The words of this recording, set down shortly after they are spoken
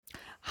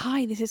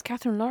Hi, this is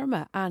Catherine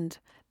Lorimer, and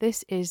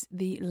this is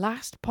the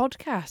last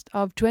podcast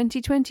of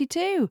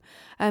 2022.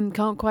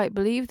 Can't quite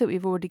believe that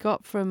we've already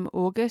got from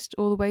August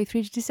all the way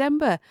through to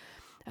December.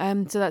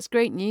 So that's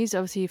great news.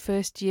 Obviously,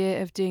 first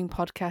year of doing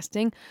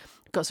podcasting.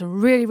 Got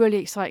some really, really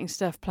exciting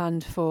stuff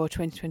planned for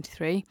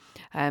 2023.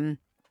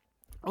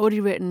 Already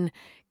written,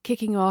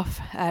 kicking off,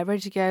 ready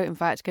to go. In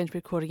fact, going to be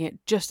recording it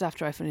just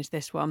after I finish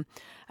this one.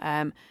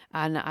 And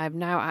I've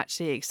now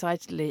actually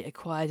excitedly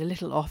acquired a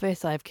little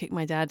office. I've kicked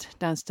my dad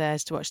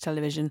downstairs to watch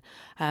television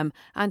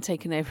and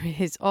taken over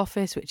his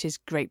office, which is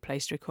a great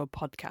place to record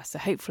podcasts. So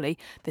hopefully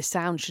the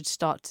sound should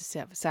start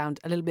to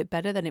sound a little bit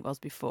better than it was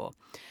before.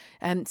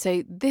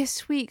 So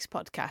this week's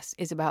podcast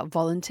is about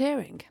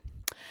volunteering.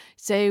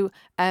 So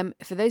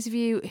for those of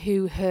you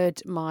who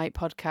heard my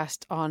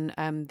podcast on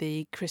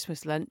the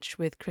Christmas lunch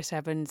with Chris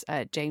Evans,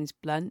 James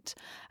Blunt,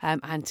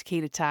 and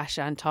Tequila Tash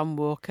and Tom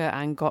Walker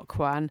and Gok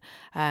Kwan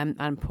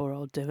and poor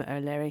old Dermot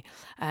O'Leary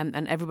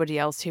and everybody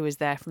else who was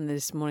there from the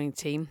This Morning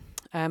team.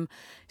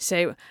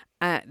 So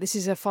this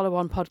is a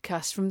follow-on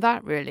podcast from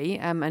that, really,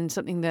 and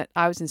something that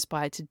I was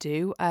inspired to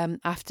do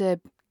after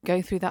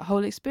going through that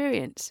whole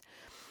experience.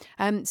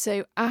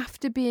 So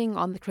after being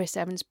on the Chris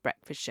Evans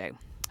breakfast show,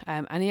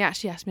 and he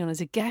actually asked me on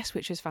as a guest,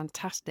 which was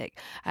fantastic.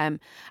 And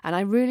I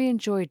really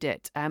enjoyed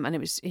it. And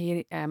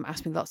he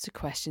asked me lots of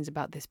questions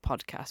about this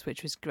podcast,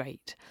 which was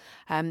great.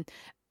 And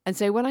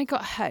so when I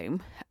got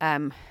home,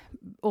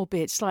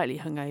 albeit slightly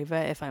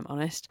hungover, if I'm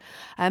honest,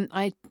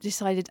 I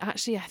decided,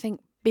 actually, I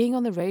think being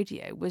on the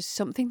radio was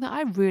something that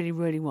I really,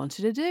 really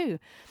wanted to do.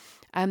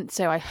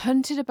 So I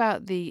hunted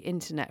about the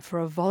internet for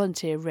a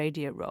volunteer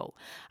radio role,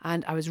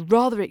 and I was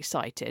rather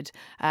excited.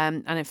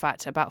 And in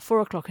fact, about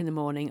 4 o'clock in the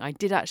morning, I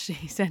did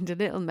actually send a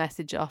little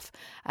message off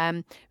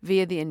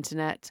via the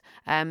internet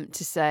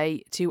to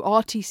say to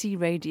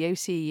RTC Radio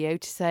CEO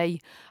to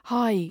say,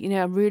 hi,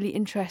 I'm really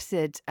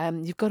interested.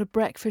 You've got a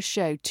breakfast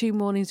show 2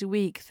 mornings a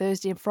week,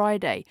 Thursday and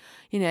Friday.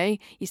 You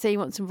say you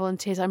want some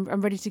volunteers. I'm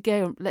ready to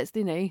go. Let's,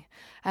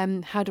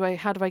 how do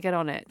I get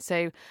on it?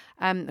 So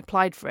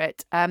applied for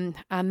it. And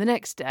the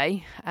next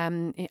day,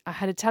 I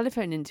had a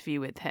telephone interview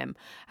with him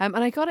and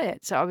I got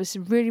it. So I was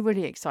really,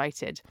 really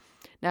excited.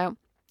 Now,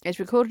 it's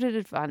recorded in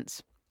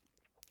advance.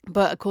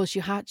 But of course,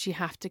 you actually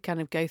have to kind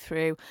of go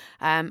through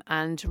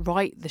and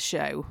write the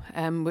show,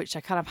 which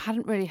I kind of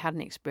hadn't really had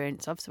an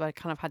experience of. So I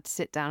kind of had to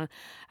sit down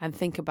and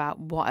think about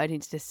what I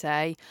needed to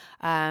say.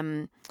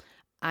 And,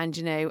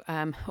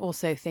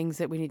 also things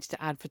that we needed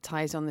to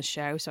advertise on the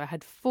show. So I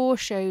had 4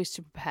 shows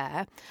to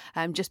prepare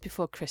just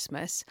before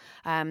Christmas.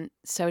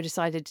 So I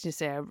decided to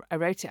say I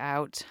wrote it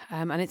out.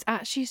 And it's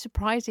actually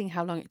surprising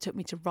how long it took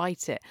me to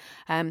write it.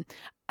 I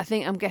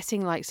think I'm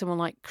guessing like someone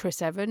like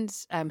Chris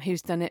Evans,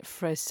 who's done it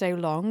for so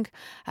long,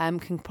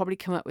 can probably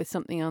come up with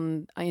something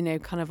on,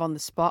 kind of on the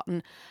spot.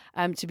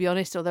 And to be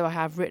honest, although I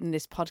have written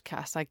this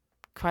podcast, I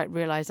quite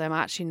realise I'm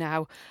actually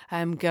now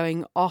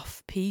going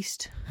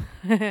off-piste.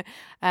 Not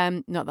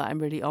that I'm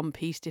really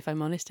on-piste, if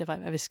I'm honest, if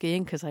I'm ever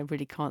skiing, because I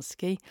really can't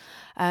ski.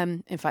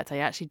 In fact, I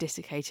actually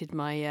dislocated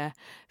my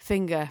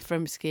finger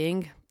from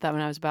skiing, that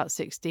when I was about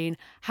 16.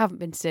 Haven't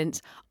been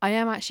since. I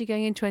am actually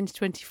going in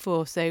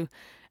 2024, so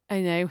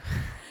I know,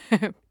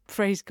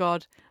 praise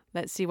God.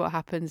 Let's see what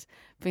happens.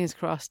 Fingers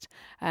crossed.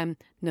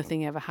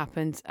 Nothing ever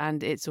happens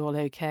and it's all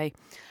okay.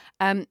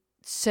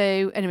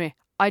 So anyway,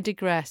 I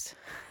digress.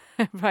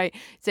 Right.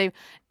 So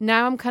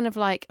now I'm kind of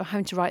like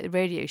having to write the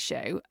radio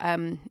show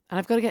and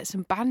I've got to get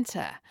some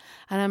banter.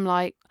 And I'm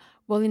like,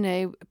 well,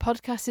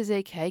 podcast is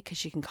okay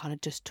because you can kind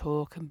of just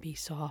talk and be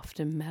soft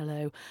and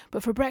mellow.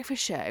 But for a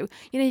breakfast show,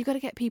 you've got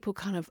to get people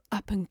kind of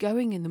up and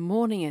going in the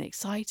morning and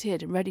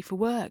excited and ready for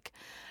work.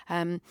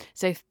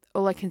 So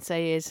all I can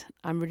say is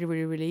I'm really,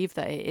 really relieved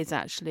that it is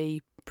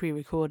actually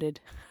pre-recorded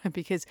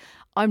because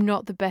I'm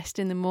not the best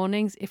in the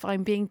mornings, if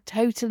I'm being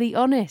totally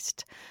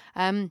honest.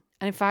 And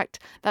in fact,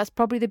 that's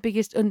probably the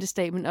biggest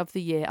understatement of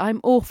the year. I'm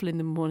awful in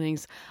the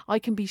mornings. I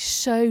can be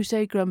so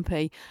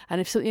grumpy. And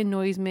if something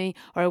annoys me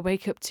or I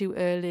wake up too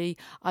early,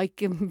 I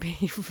can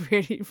be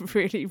really,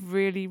 really,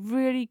 really,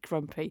 really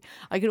grumpy.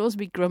 I can also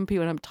be grumpy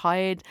when I'm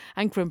tired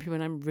and grumpy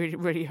when I'm really,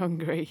 really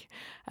hungry.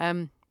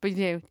 But,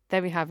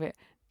 there we have it.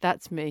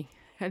 That's me.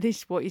 At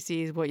least what you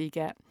see is what you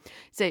get.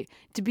 So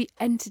to be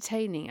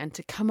entertaining and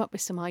to come up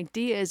with some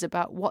ideas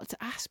about what to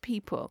ask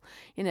people,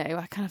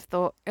 I kind of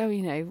thought,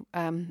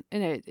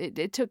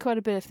 it took quite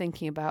a bit of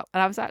thinking about.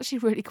 And I was actually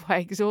really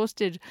quite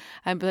exhausted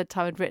by the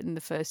time I'd written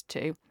the first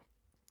 2.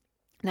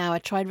 Now, I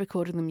tried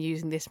recording them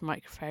using this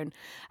microphone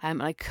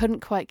and I couldn't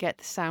quite get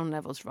the sound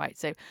levels right.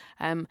 So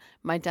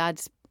my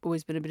dad's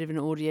always been a bit of an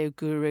audio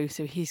guru.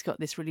 So he's got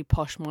this really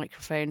posh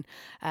microphone,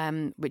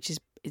 which is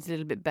a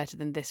little bit better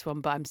than this one,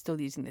 but I'm still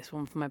using this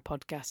one for my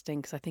podcasting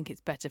because I think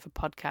it's better for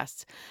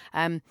podcasts.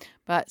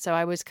 But so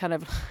I was kind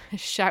of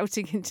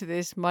shouting into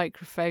this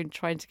microphone,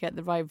 trying to get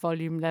the right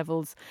volume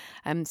levels.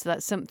 So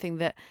that's something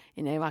that,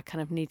 I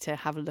kind of need to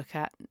have a look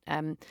at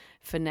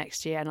for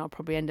next year. And I'll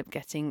probably end up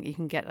you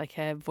can get like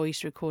a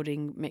voice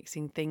recording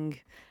mixing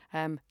thing.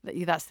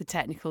 That's the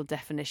technical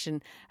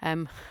definition.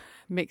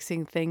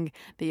 mixing thing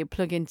that you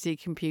plug into your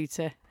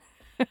computer.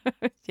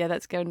 Yeah,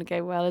 that's going to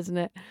go well, isn't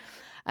it?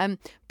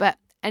 But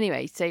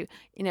anyway, so,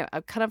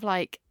 I kind of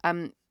like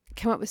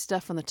come up with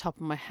stuff on the top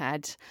of my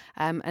head.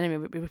 And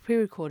anyway, we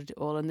pre-recorded it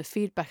all, and the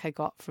feedback I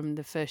got from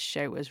the first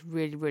show was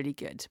really, really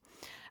good.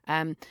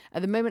 At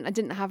the moment, I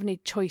didn't have any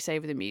choice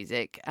over the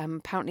music.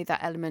 Apparently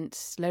that element's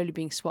slowly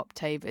being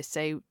swapped over.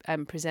 So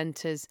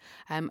presenters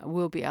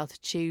will be able to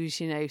choose,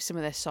 some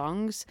of their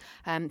songs.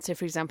 So,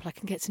 for example, I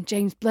can get some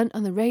James Blunt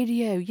on the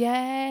radio.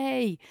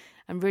 Yay!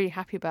 I'm really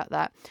happy about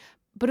that.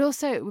 But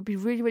also it would be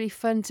really, really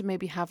fun to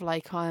maybe have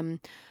like on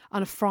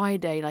a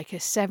Friday, like a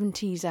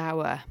 70s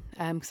hour,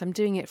 because I'm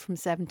doing it from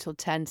 7 till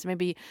 10. So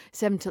maybe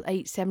 7 till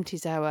 8,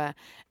 70s hour,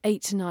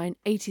 8 to 9,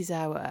 80s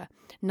hour,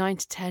 9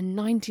 to 10,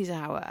 90s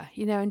hour,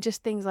 and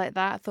just things like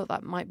that. I thought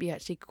that might be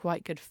actually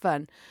quite good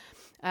fun.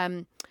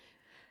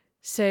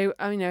 So,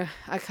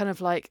 I kind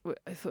of I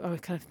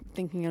was kind of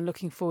thinking and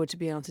looking forward to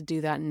being able to do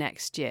that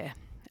next year.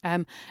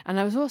 And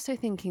I was also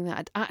thinking that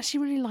I'd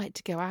actually really like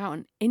to go out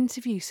and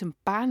interview some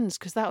bands,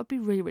 because that would be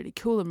really, really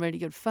cool and really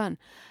good fun.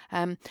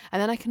 And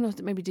then I can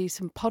also maybe do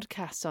some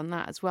podcasts on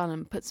that as well,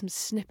 and put some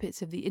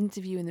snippets of the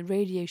interview in the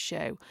radio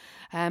show.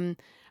 So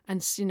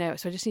I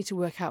just need to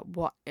work out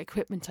what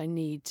equipment I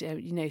need,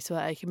 so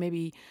that I can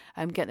maybe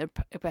get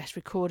the best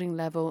recording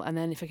level, and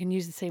then if I can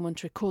use the same one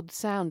to record the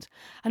sound.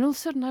 And all of a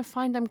sudden I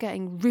find I'm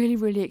getting really,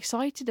 really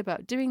excited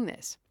about doing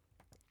this.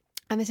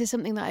 And this is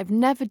something that I've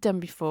never done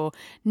before,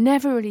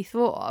 never really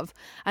thought of.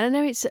 And I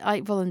know it's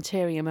like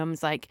volunteering, and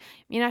Mum's like,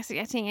 you're not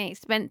getting any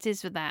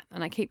expenses for that.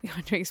 And I keep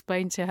trying to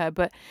explain to her,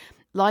 but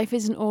life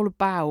isn't all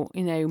about,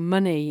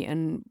 money,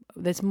 and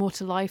there's more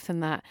to life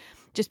than that.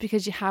 Just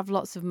because you have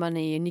lots of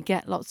money and you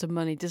get lots of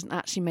money doesn't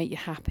actually make you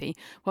happy.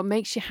 What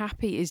makes you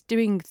happy is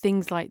doing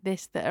things like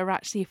this that are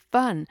actually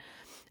fun.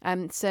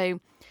 So,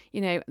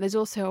 there's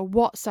also a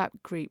WhatsApp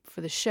group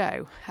for the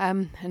show.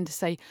 And to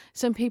say,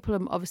 some people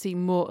are obviously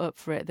more up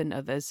for it than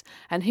others.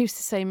 And who's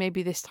to say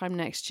maybe this time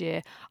next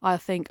year, I'll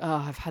think,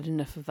 I've had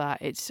enough of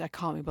that. I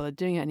can't be bothered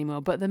doing it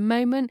anymore. But at the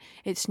moment,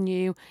 it's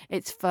new,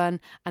 it's fun,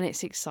 and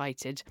it's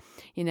excited,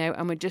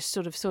 and we're just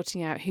sort of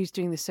sorting out who's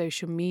doing the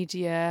social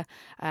media,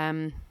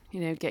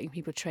 getting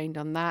people trained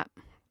on that.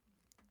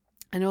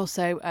 And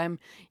also,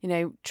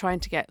 trying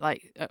to get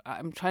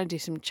I'm trying to do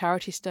some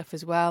charity stuff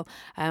as well.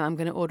 I'm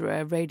going to order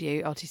a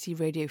RTC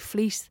Radio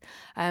fleece.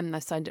 I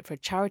signed up for a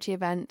charity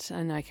event,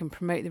 and I can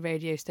promote the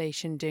radio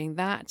station doing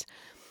that.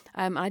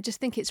 I just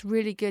think it's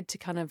really good to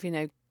kind of,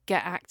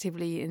 get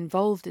actively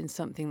involved in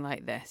something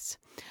like this.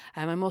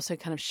 I'm also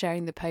kind of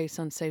sharing the posts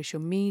on social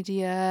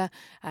media,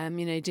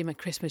 do my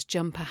Christmas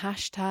jumper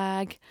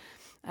hashtag.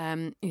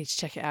 You need to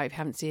check it out if you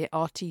haven't seen it,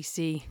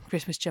 RTC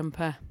Christmas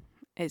jumper.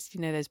 It's,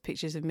 there's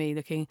pictures of me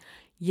looking,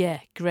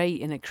 great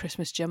in a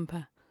Christmas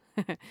jumper.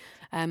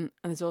 And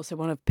there's also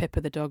one of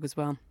Pippa the dog as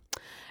well.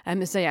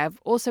 So I've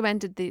also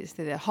entered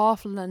the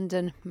Half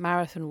London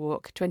Marathon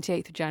Walk,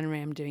 28th of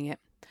January I'm doing it.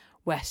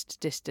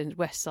 West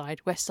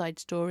side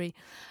story.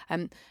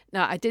 Now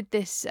I did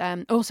this,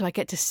 also I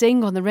get to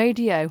sing on the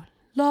radio.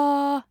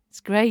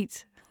 It's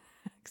great,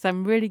 because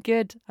I'm really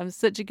good. I'm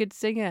such a good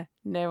singer.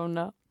 No, I'm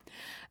not.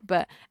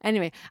 But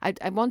anyway,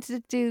 I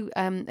wanted to do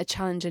a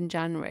challenge in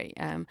January,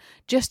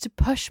 just to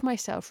push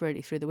myself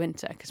really through the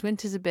winter, because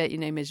winter's a bit,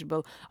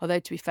 miserable. Although,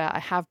 to be fair, I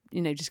have,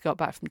 just got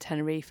back from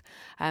Tenerife,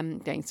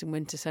 getting some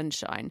winter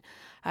sunshine.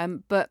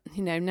 But,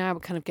 now we're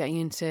kind of getting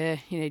into,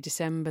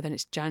 December, then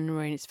it's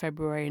January and it's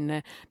February,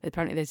 and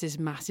apparently there's this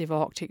massive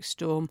Arctic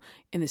storm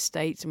in the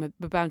States, and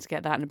we're bound to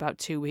get that in about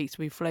 2 weeks.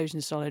 We'll be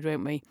frozen solid,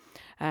 won't we?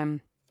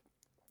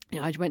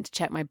 I went to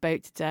check my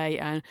boat today,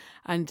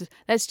 and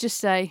let's just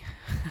say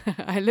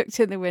I looked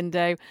in the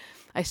window,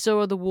 I saw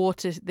all the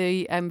water,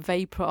 the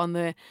vapour on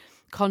the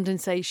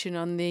condensation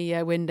on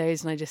the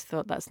windows, and I just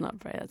thought, that's not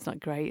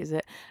great, is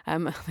it?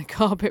 The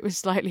carpet was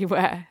slightly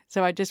wet,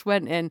 so I just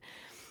went in,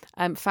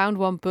 found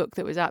one book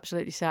that was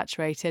absolutely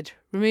saturated,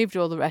 removed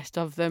all the rest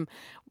of them,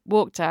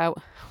 walked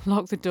out,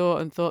 locked the door,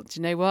 and thought, do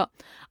you know what?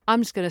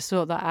 I'm just going to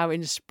sort that out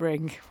in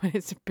spring when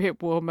it's a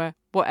bit warmer.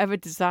 Whatever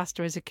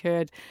disaster has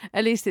occurred,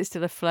 at least it's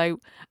still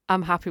afloat.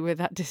 I'm happy with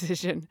that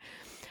decision.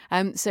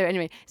 So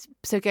anyway,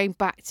 so going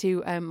back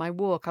to my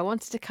walk, I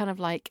wanted to kind of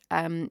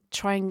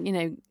try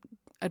and,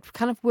 I'd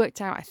kind of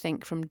worked out, I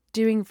think, from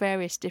doing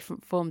various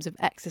different forms of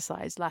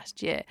exercise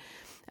last year.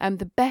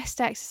 The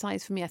best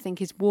exercise for me, I think,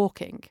 is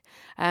walking.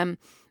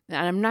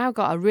 And I've now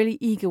got a really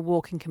eager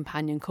walking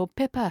companion called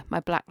Pippa, my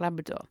black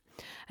Labrador.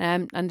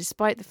 And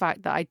despite the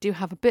fact that I do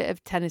have a bit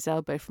of tennis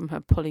elbow from her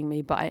pulling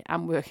me, but I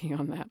am working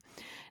on that.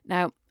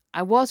 Now,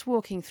 I was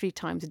walking 3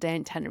 times a day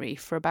in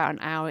Tenerife for about an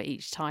hour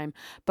each time,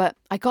 but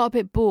I got a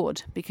bit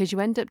bored because you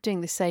end up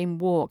doing the same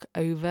walk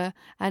over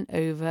and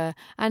over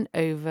and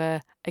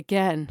over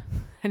again.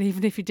 And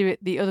even if you do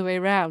it the other way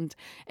around,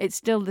 it's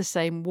still the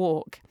same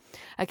walk.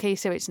 Okay,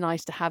 so it's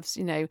nice to have,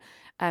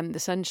 the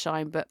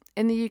sunshine, but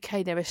in the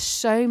UK there are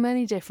so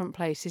many different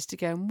places to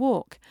go and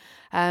walk.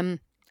 And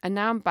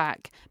now I'm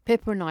back.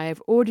 Pippa and I have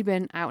already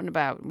been out and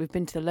about. We've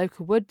been to the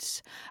local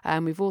woods,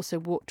 and we've also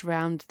walked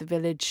around the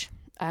village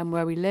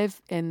where we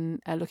live, in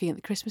looking at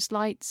the Christmas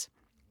lights.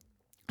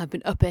 I've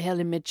been up a hill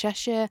in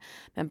mid-Cheshire,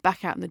 then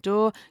back out in the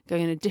door,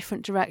 going in a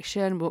different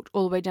direction, walked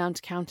all the way down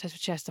to Countess of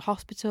Chester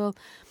Hospital,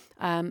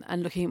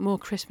 and looking at more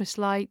Christmas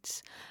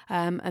lights.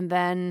 And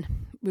then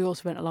we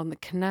also went along the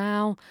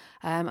canal.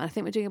 And I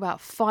think we're doing about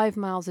 5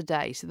 miles a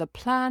day. So the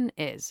plan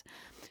is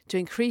to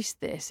increase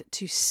this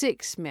to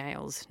 6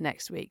 miles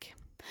next week,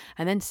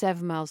 and then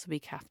 7 miles the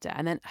week after,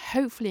 and then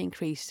hopefully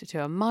increase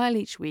to a mile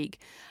each week,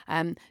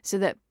 so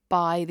that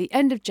by the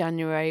end of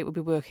January we'll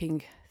be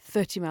working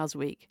 30 miles a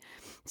week.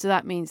 So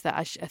that means that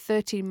a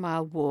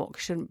 13-mile walk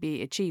shouldn't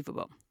be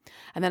achievable.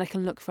 And then I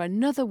can look for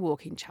another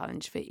walking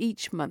challenge for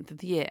each month of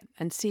the year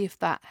and see if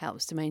that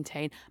helps to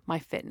maintain my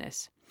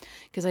fitness.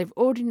 Because I've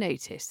already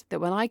noticed that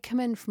when I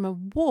come in from a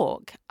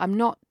walk, I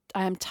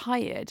am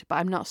tired, but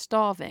I'm not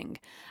starving.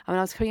 And when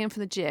I was coming in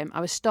from the gym,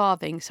 I was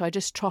starving, so I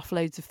just trough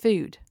loads of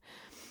food.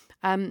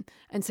 And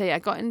so I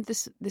got in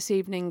this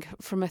evening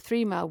from a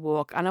 3-mile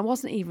walk, and I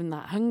wasn't even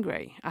that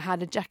hungry. I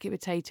had a jacket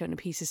potato and a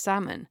piece of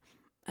salmon,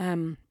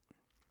 and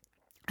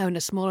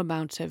a small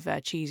amount of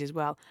cheese as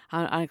well,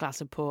 and a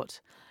glass of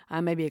port,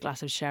 and maybe a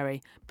glass of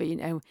sherry. But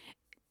it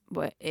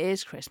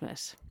is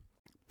Christmas.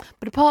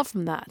 But apart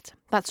from that,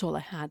 that's all I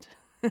had.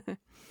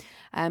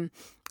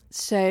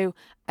 So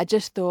I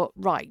just thought,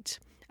 right.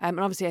 And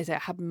obviously, as I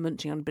had been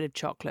munching on a bit of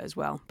chocolate as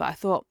well. But I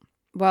thought,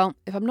 well,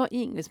 if I'm not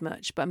eating as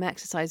much, but I'm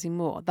exercising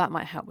more, that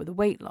might help with the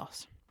weight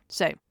loss.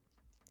 So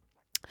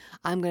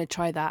I'm going to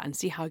try that and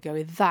see how I go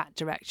with that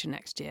direction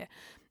next year.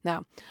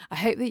 Now, I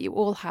hope that you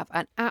all have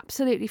an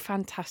absolutely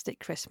fantastic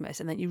Christmas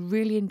and that you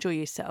really enjoy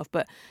yourself.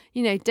 But,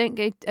 don't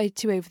go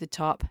too over the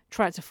top.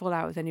 Try not to fall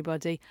out with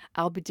anybody.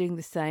 I'll be doing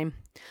the same.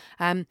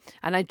 And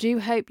I do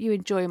hope you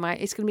enjoy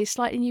it's going to be a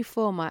slightly new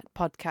format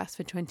podcast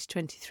for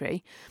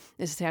 2023.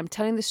 As I say, I'm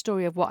telling the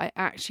story of what I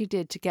actually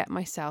did to get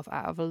myself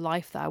out of a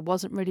life that I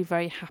wasn't really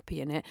very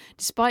happy in it,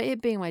 despite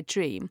it being my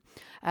dream.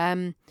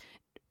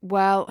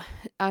 Well,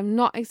 I'm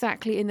not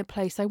exactly in the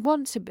place I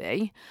want to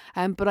be,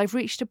 but I've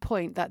reached a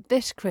point that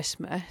this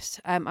Christmas,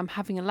 I'm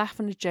having a laugh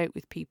and a joke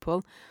with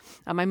people,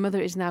 and my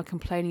mother is now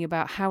complaining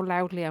about how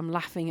loudly I'm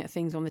laughing at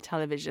things on the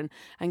television.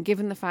 And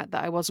given the fact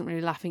that I wasn't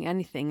really laughing at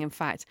anything, in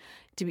fact,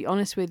 to be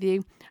honest with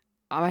you,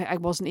 I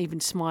wasn't even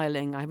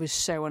smiling. I was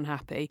so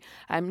unhappy.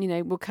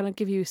 We'll kind of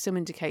give you some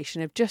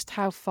indication of just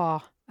how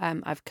far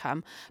I've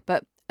come,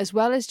 but as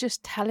well as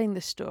just telling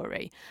the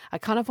story, I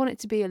kind of want it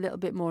to be a little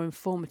bit more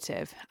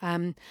informative,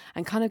 and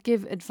kind of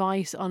give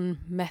advice on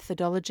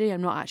methodology.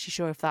 I'm not actually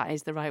sure if that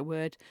is the right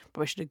word,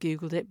 but I should have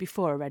Googled it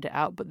before I read it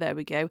out, but there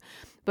we go.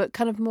 But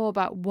kind of more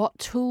about what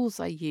tools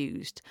I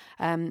used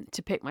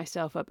to pick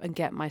myself up and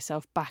get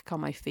myself back on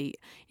my feet.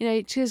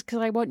 Just because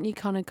I want you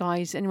kind of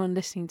guys, anyone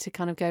listening, to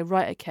kind of go,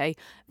 right, okay,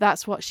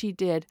 that's what she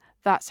did.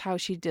 That's how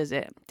she did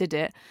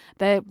it.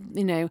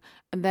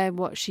 And they're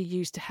what she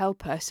used to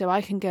help her. So I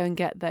can go and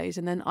get those,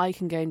 and then I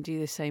can go and do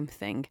the same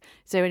thing.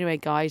 So anyway,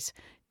 guys,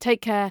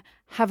 take care.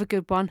 Have a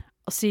good one.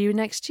 I'll see you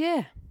next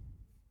year.